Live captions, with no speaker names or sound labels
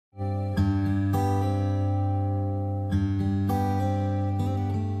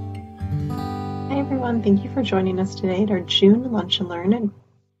everyone. Thank you for joining us today at our June Lunch and Learn and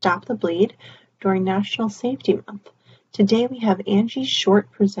Stop the Bleed during National Safety Month. Today we have Angie Short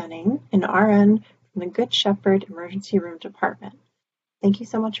presenting, an RN from the Good Shepherd Emergency Room Department. Thank you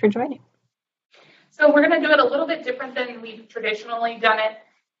so much for joining. So we're going to do it a little bit different than we've traditionally done it,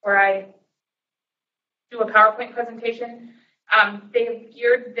 where I do a PowerPoint presentation. They've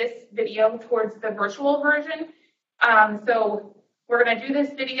geared this video towards the virtual version. So we're going to do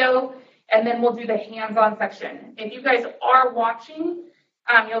this video, and then we'll do the hands-on section. If you guys are watching,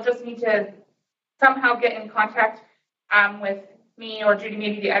 you'll just need to somehow get in contact with me or Judy,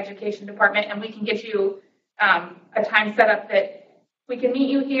 maybe the education department, and we can get you a time set up that we can meet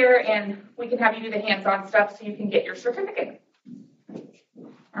you here and we can have you do the hands-on stuff so you can get your certificate.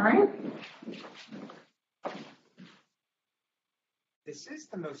 All right. This is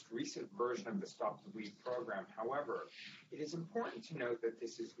the most recent version of the Stop the Bleed program. However, it is important to note that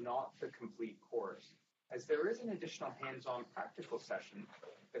this is not the complete course, as there is an additional hands-on practical session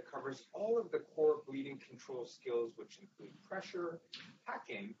that covers all of the core bleeding control skills, which include pressure,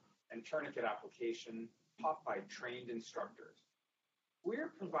 packing, and tourniquet application, taught by trained instructors.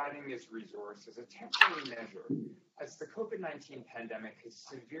 We're providing this resource as a temporary measure, as the COVID-19 pandemic has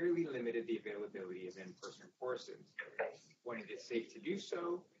severely limited the availability of in-person courses. When it is safe to do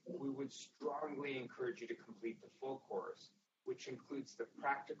so, we would strongly encourage you to complete the full course, which includes the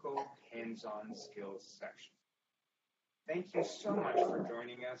practical hands-on skills section. Thank you so much for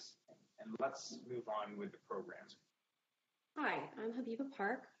joining us, and let's move on with the program. Hi, I'm Habiba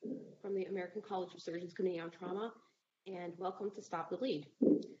Park from the American College of Surgeons Committee on Trauma, and welcome to Stop the Bleed.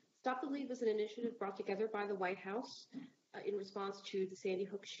 Stop the Bleed was an initiative brought together by the White House in response to the Sandy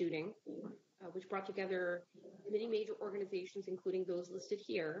Hook shooting, which brought together many major organizations, including those listed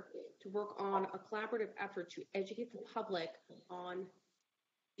here, to work on a collaborative effort to educate the public on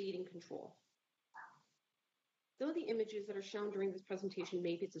bleeding control. Though the images that are shown during this presentation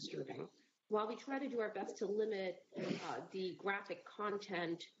may be disturbing, while we try to do our best to limit the graphic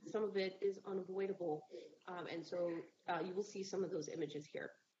content, some of it is unavoidable, and so you will see some of those images here.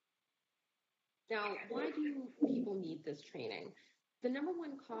 Now, why do people need this training? The number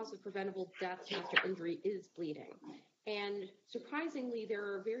one cause of preventable death after injury is bleeding. And surprisingly, there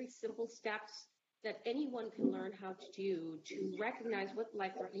are very simple steps that anyone can learn how to do to recognize what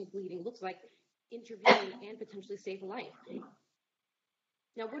life-threatening bleeding looks like, intervene, and potentially save a life.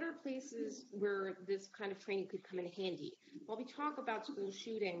 Now, what are places where this kind of training could come in handy? While we talk about school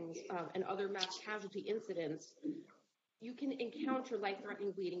shootings and other mass casualty incidents, you can encounter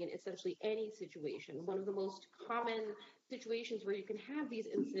life-threatening bleeding in essentially any situation. One of the most common situations where you can have these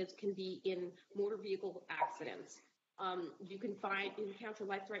incidents can be in motor vehicle accidents. You can encounter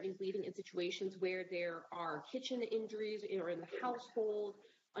life-threatening bleeding in situations where there are kitchen injuries or in the household.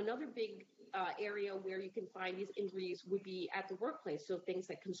 Another big area where you can find these injuries would be at the workplace. So things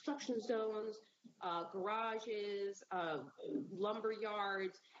like construction zones, garages, lumber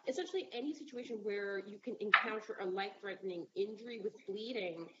yards, essentially any situation where you can encounter a life-threatening injury with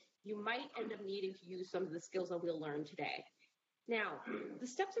bleeding, you might end up needing to use some of the skills that we'll learn today. Now, the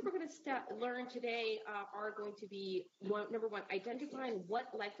steps that we're going to learn today are going to be, number one, identifying what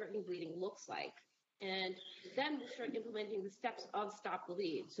life-threatening bleeding looks like. And then we'll start implementing the steps of Stop the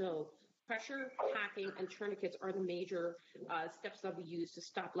Bleed. So pressure, packing, and tourniquets are the major steps that we use to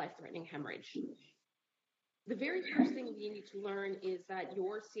stop life-threatening hemorrhage. The very first thing we need to learn is that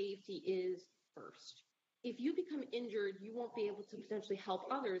your safety is first. If you become injured, you won't be able to potentially help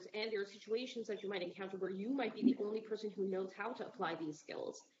others, and there are situations that you might encounter where you might be the only person who knows how to apply these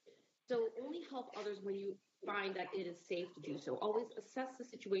skills. So only help others when you find that it is safe to do so. Always assess the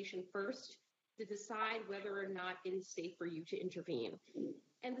situation first to decide whether or not it is safe for you to intervene.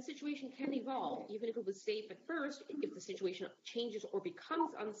 And the situation can evolve. Even if it was safe at first, if the situation changes or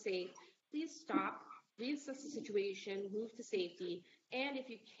becomes unsafe, please stop, reassess the situation, move to safety, and if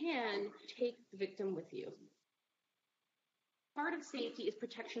you can, take the victim with you. Part of safety is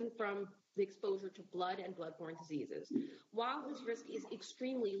protection from the exposure to blood and bloodborne diseases. While this risk is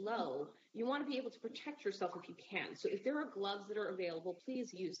extremely low, you want to be able to protect yourself if you can. So if there are gloves that are available,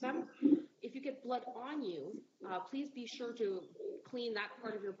 please use them. If you get blood on you, please be sure to clean that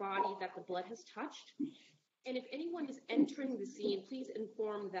part of your body that the blood has touched. And if anyone is entering the scene, please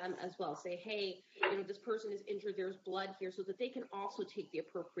inform them as well. Say, hey, this person is injured, there's blood here, so that they can also take the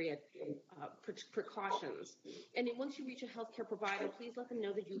appropriate precautions. And then once you reach a healthcare provider, please let them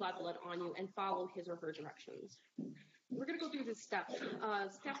know that you got blood on you and follow his or her directions. We're going to go through the steps.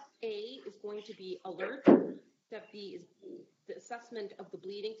 Step A is going to be alert. Step B is assessment of the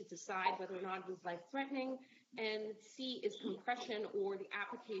bleeding to decide whether or not it is life-threatening, and C is compression or the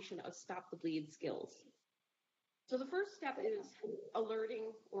application of stop the bleed skills. So the first step is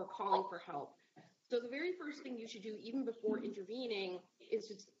alerting or calling for help. So the very first thing you should do, even before intervening,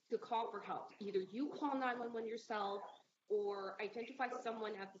 is to call for help. Either you call 911 yourself or identify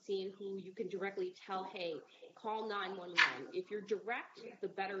someone at the scene who you can directly tell, hey, call 911. If you're direct, the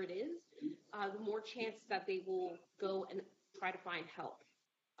better it is, the more chance that they will go and try to find help.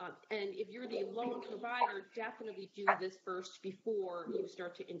 And if you're the lone provider, definitely do this first before you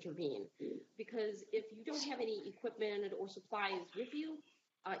start to intervene. Because if you don't have any equipment or supplies with you,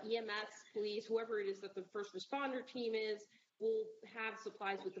 EMS, police, whoever it is that the first responder team is, will have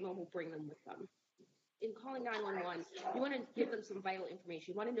supplies with them and will bring them with them. In calling 911, you want to give them some vital information.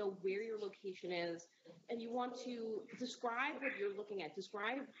 You want to know where your location is, and you want to describe what you're looking at.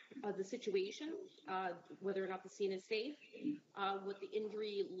 Describe the situation, whether or not the scene is safe, what the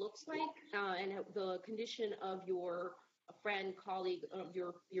injury looks like, and the condition of your friend, colleague, of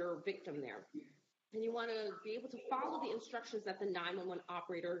your victim there. And you want to be able to follow the instructions that the 911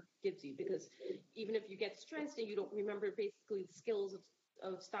 operator gives you, because even if you get stressed and you don't remember basically the skills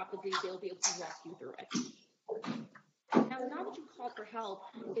of stop the bleed, they'll be able to walk you through it. Now that you've called for help,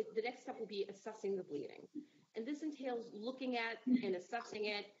 the next step will be assessing the bleeding. And this entails looking at and assessing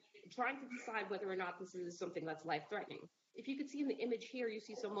it, trying to decide whether or not this is something that's life-threatening. If you could see in the image here, you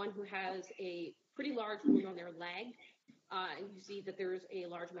see someone who has a pretty large wound on their leg, and you see that there's a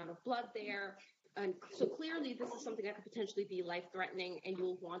large amount of blood there. And so clearly this is something that could potentially be life-threatening, and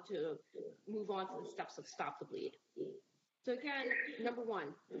you'll want to move on to the steps of stop the bleed. So again, number one,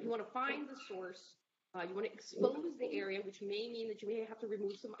 you want to find the source. You want to expose the area, which may mean that you may have to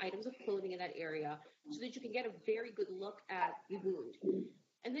remove some items of clothing in that area so that you can get a very good look at the wound.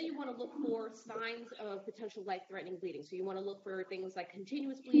 And then you want to look for signs of potential life-threatening bleeding. So you want to look for things like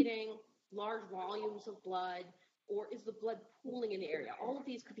continuous bleeding, large volumes of blood, or is the blood pooling in the area? All of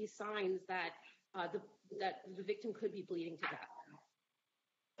these could be signs that the victim could be bleeding to death.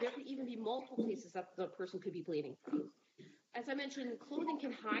 There could even be multiple places that the person could be bleeding from. As I mentioned, clothing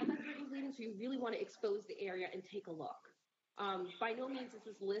can hide life-threatening bleeding, so you really want to expose the area and take a look. By no means is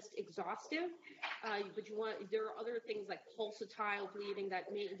this list exhaustive, but there are other things like pulsatile bleeding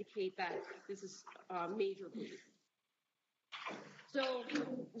that may indicate that this is major bleeding. So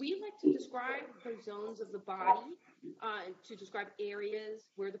we like to describe the zones of the body to describe areas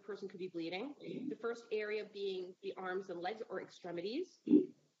where the person could be bleeding. The first area being the arms and legs or extremities.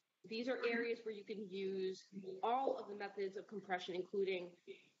 These are areas where you can use all of the methods of compression, including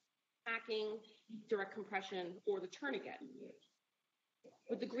packing, direct compression, or the tourniquet.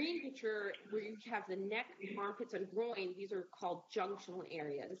 With the green picture, where you have the neck, armpits, and groin, these are called junctional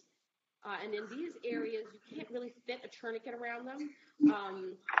areas. And in these areas, you can't really fit a tourniquet around them.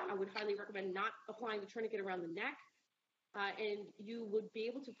 I would highly recommend not applying the tourniquet around the neck. And you would be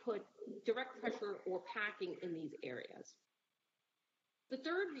able to put direct pressure or packing in these areas. The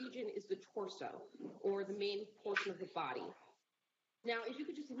third region is the torso, or the main portion of the body. Now, if you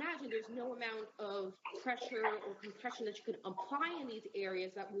could just imagine, there's no amount of pressure or compression that you could apply in these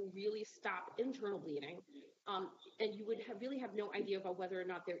areas that will really stop internal bleeding. And you would really have no idea about whether or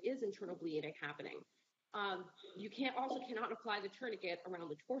not there is internal bleeding happening. You cannot apply the tourniquet around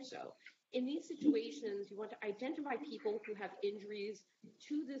the torso. In these situations, you want to identify people who have injuries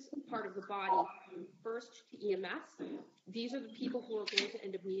to this part of the body, first to EMS. These are the people who are going to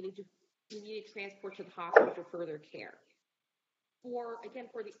end up needing immediate transport to the hospital for further care. For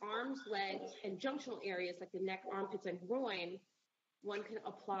the arms, legs, and junctional areas like the neck, armpits, and groin, one can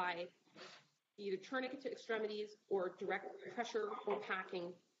apply either tourniquet to extremities or direct pressure or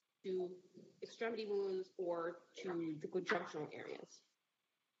packing to extremity wounds or to the junctional areas.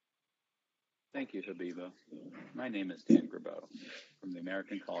 Thank you, Habiba. My name is Dan Grabeau from the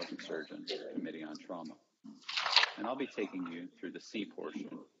American College of Surgeons Committee on Trauma, and I'll be taking you through the C portion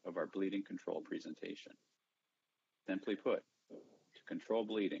of our bleeding control presentation. Simply put, to control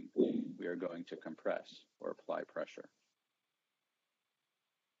bleeding, we are going to compress or apply pressure.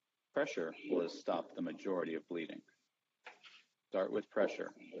 Pressure will stop the majority of bleeding. Start with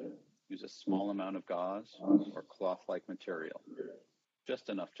pressure. Use a small amount of gauze or cloth-like material, just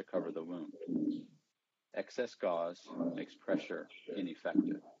enough to cover the wound. Excess gauze makes pressure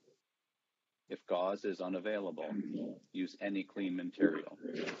ineffective. If gauze is unavailable, use any clean material,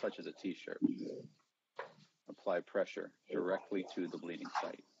 such as a t-shirt. Apply pressure directly to the bleeding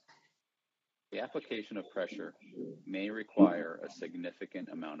site. The application of pressure may require a significant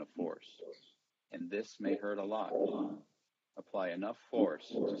amount of force, and this may hurt a lot. Apply enough force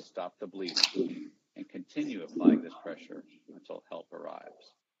to stop the bleeding and continue applying this pressure until help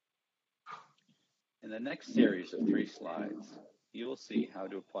arrives. In the next series of 3 slides, you will see how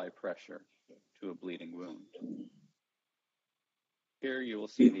to apply pressure to a bleeding wound. Here you will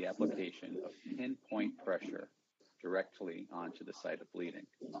see the application of pinpoint pressure directly onto the site of bleeding.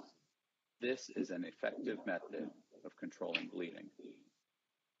 This is an effective method of controlling bleeding.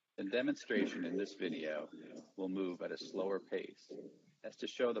 The demonstration in this video will move at a slower pace as to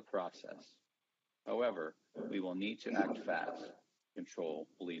show the process. However, we will need to act fast to control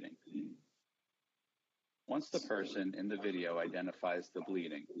bleeding. Once the person in the video identifies the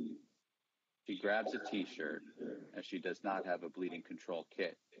bleeding, she grabs a t-shirt, as she does not have a bleeding control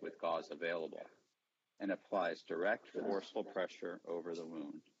kit with gauze available, and applies direct, forceful pressure over the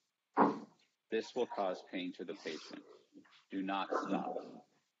wound. This will cause pain to the patient. Do not stop.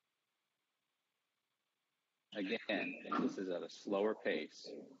 Again, this is at a slower pace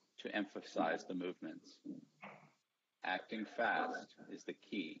to emphasize the movements. Acting fast is the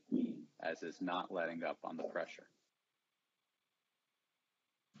key, as is not letting up on the pressure.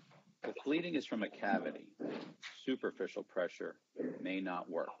 If bleeding is from a cavity, superficial pressure may not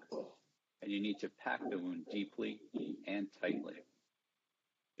work, and you need to pack the wound deeply and tightly.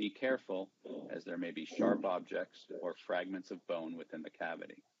 Be careful, as there may be sharp objects or fragments of bone within the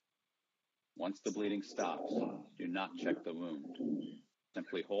cavity. Once the bleeding stops, do not check the wound.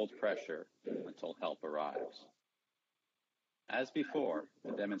 Simply hold pressure until help arrives. As before,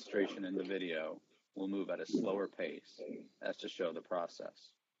 the demonstration in the video will move at a slower pace as to show the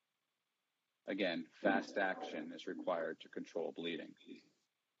process. Again, fast action is required to control bleeding.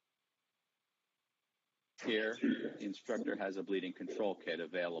 Here, the instructor has a bleeding control kit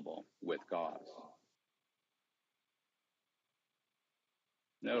available with gauze.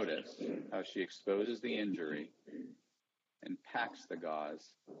 Notice how she exposes the injury and packs the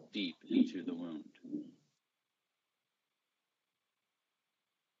gauze deep into the wound.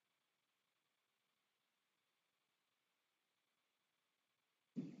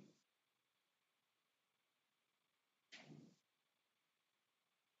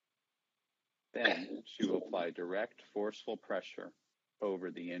 Then she will apply direct, forceful pressure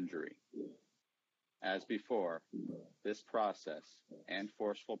over the injury. As before, this process and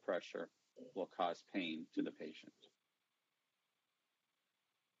forceful pressure will cause pain to the patient.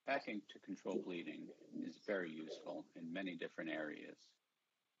 Packing to control bleeding is very useful in many different areas,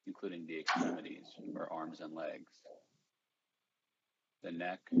 including the extremities or arms and legs, the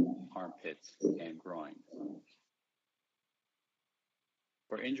neck, armpits, and groin.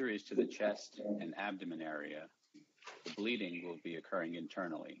 For injuries to the chest and abdomen area, the bleeding will be occurring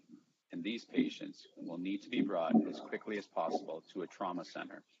internally, and these patients will need to be brought as quickly as possible to a trauma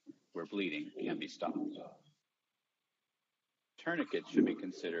center where bleeding can be stopped. Tourniquets should be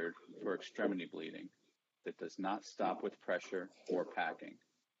considered for extremity bleeding that does not stop with pressure or packing,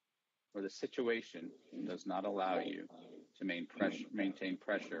 or the situation does not allow you to maintain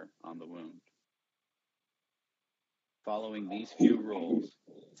pressure on the wound. Following these few rules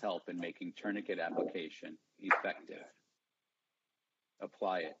help in making tourniquet application effective.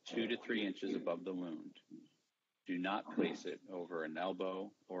 Apply it 2 to 3 inches above the wound. Do not place it over an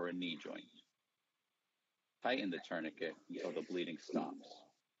elbow or a knee joint. Tighten the tourniquet until the bleeding stops,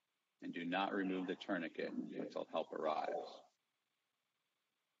 and do not remove the tourniquet until help arrives.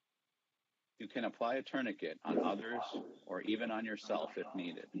 You can apply a tourniquet on others or even on yourself if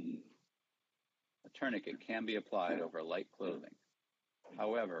needed. A tourniquet can be applied over light clothing.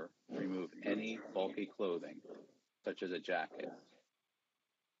 However, remove any bulky clothing, such as a jacket.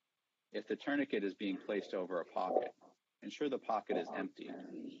 If the tourniquet is being placed over a pocket, ensure the pocket is emptied.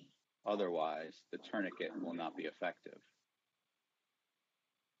 Otherwise, the tourniquet will not be effective.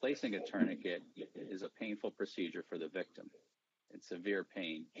 Placing a tourniquet is a painful procedure for the victim, and severe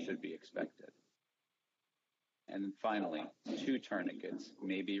pain should be expected. And finally, 2 tourniquets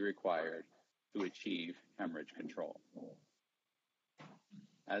may be required to achieve hemorrhage control.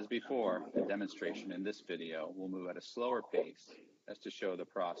 As before, the demonstration in this video will move at a slower pace as to show the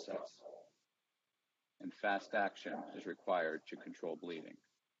process, and fast action is required to control bleeding.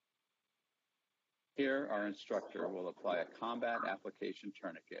 Here, our instructor will apply a combat application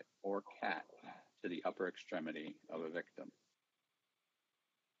tourniquet, or CAT, to the upper extremity of a victim.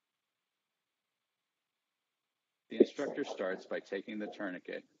 The instructor starts by taking the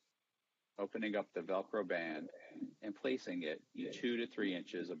tourniquet, opening up the Velcro band, and placing it 2 to 3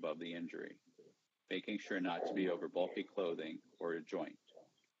 inches above the injury, making sure not to be over bulky clothing or a joint.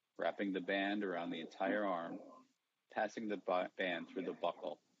 Wrapping the band around the entire arm, passing the band through the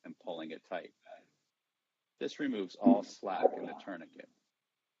buckle, and pulling it tight. This removes all slack in the tourniquet.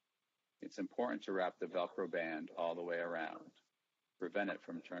 It's important to wrap the Velcro band all the way around, prevent it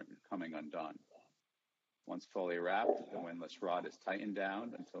from coming undone. Once fully wrapped, the windlass rod is tightened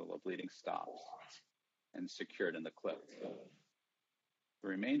down until the bleeding stops and secured in the clip. The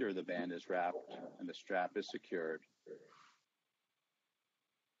remainder of the band is wrapped and the strap is secured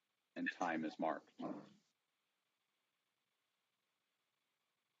and time is marked.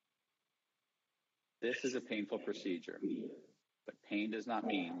 This is a painful procedure, but pain does not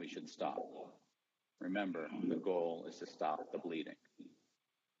mean we should stop. Remember, the goal is to stop the bleeding.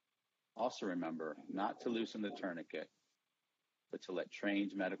 Also remember not to loosen the tourniquet, but to let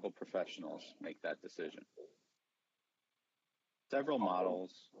trained medical professionals make that decision. Several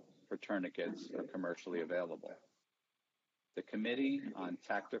models for tourniquets are commercially available. The Committee on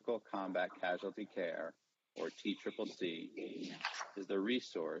Tactical Combat Casualty Care, or TCCC, is the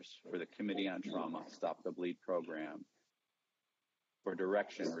resource for the Committee on Trauma Stop the Bleed program for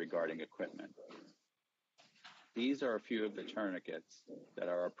direction regarding equipment. These are a few of the tourniquets that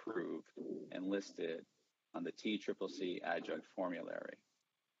are approved and listed on the TCCC adjunct formulary.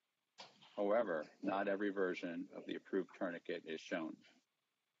 However, not every version of the approved tourniquet is shown.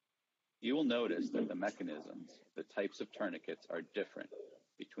 You will notice that the mechanisms, the types of tourniquets are different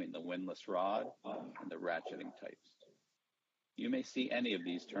between the windlass rod and the ratcheting types. You may see any of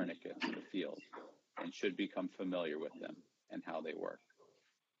these tourniquets in the field and should become familiar with them and how they work.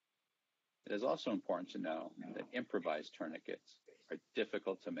 It is also important to know that improvised tourniquets are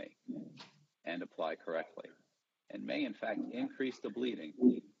difficult to make and apply correctly, and may in fact increase the bleeding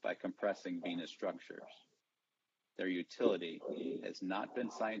by compressing venous structures. Their utility has not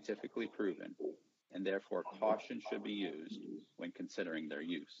been scientifically proven, and therefore caution should be used when considering their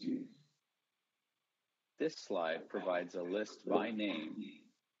use. This slide provides a list by name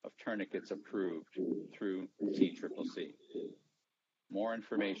of tourniquets approved through TCCC. More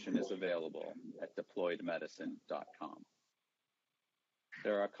information is available at deployedmedicine.com.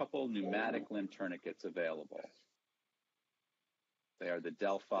 There are a couple pneumatic limb tourniquets available. They are the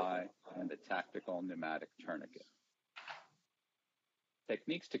Delphi and the Tactical Pneumatic Tourniquet.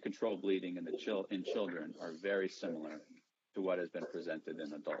 Techniques to control bleeding in children are very similar to what has been presented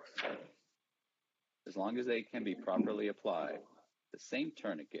in adults. As long as they can be properly applied, the same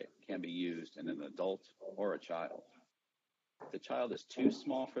tourniquet can be used in an adult or a child. If the child is too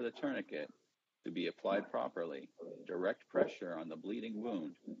small for the tourniquet to be applied properly, direct pressure on the bleeding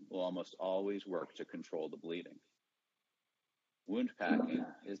wound will almost always work to control the bleeding. Wound packing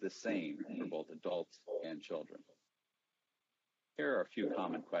is the same for both adults and children. Here are a few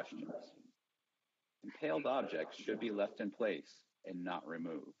common questions. Impaled objects should be left in place and not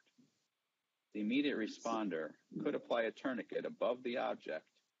removed. The immediate responder could apply a tourniquet above the object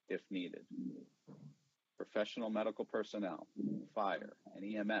if needed. Professional medical personnel, fire, and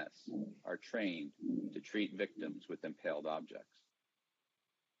EMS are trained to treat victims with impaled objects.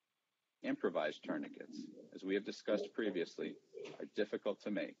 Improvised tourniquets, as we have discussed previously, are difficult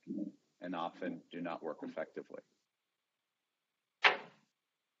to make and often do not work effectively.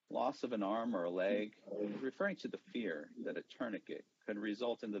 Loss of an arm or a leg is referring to the fear that a tourniquet could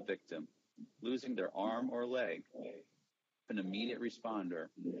result in the victim losing their arm or leg if an immediate responder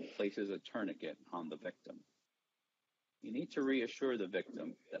places a tourniquet on the victim. You need to reassure the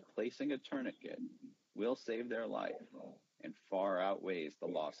victim that placing a tourniquet will save their life and far outweighs the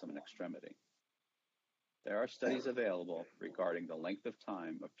loss of an extremity. There are studies available regarding the length of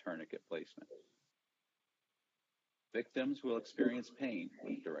time of tourniquet placement. Victims will experience pain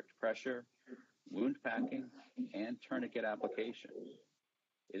with direct pressure, wound packing, and tourniquet application.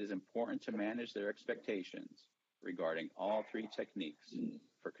 It is important to manage their expectations regarding all three techniques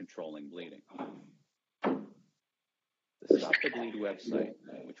for controlling bleeding. The Stop the Bleed website,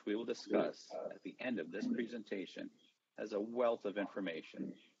 which we will discuss at the end of this presentation, has a wealth of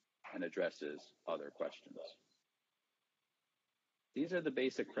information and addresses other questions. These are the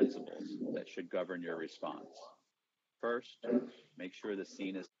basic principles that should govern your response. First, make sure the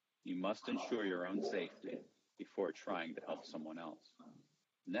scene is. You must ensure your own safety before trying to help someone else.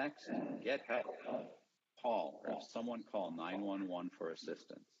 Next, get help. Call or have someone call 911 for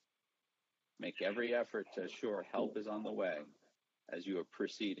assistance. Make every effort to assure help is on the way as you are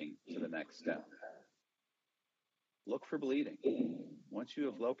proceeding to the next step. Look for bleeding. Once you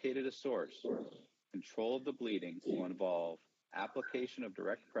have located a source, control of the bleeding will involve application of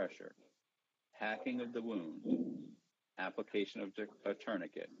direct pressure, packing of the wound, application of a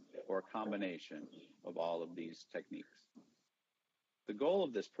tourniquet, or a combination of all of these techniques. The goal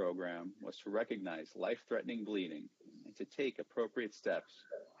of this program was to recognize life-threatening bleeding and to take appropriate steps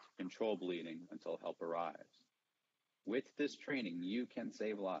to control bleeding until help arrives. With this training, you can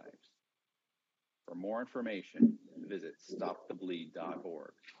save lives. For more information, visit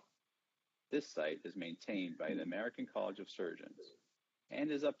stopthebleed.org. This site is maintained by the American College of Surgeons and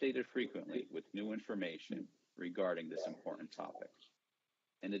is updated frequently with new information regarding this important topic.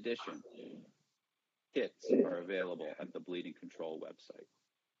 In addition, kits are available at the Bleeding Control website.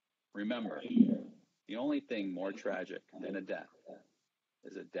 Remember, the only thing more tragic than a death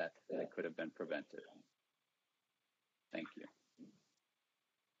is a death that could have been prevented. Thank you.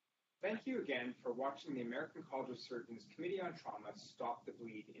 Thank you again for watching the American College of Surgeons Committee on Trauma Stop the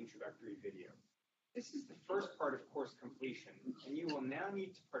Bleed introductory video. This is the first part of course completion, and you will now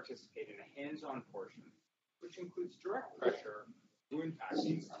need to participate in a hands-on portion, which includes direct pressure, wound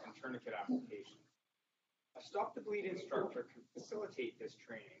packing, and tourniquet application. A Stop the Bleed instructor can facilitate this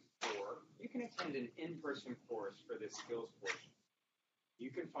training, or you can attend an in-person course for this skills portion.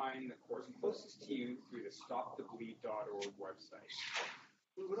 You can find the course closest to you through the stopthebleed.org website.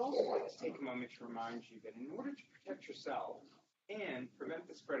 We would also like to take a moment to remind you that in order to protect yourself and prevent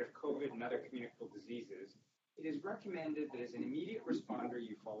the spread of COVID and other communicable diseases, it is recommended that as an immediate responder,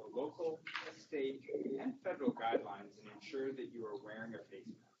 you follow local, state, and federal guidelines and ensure that you are wearing a face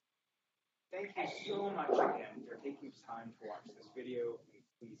mask. Thank you so much again for taking time to watch this video, and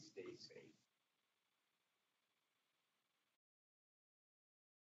please stay safe.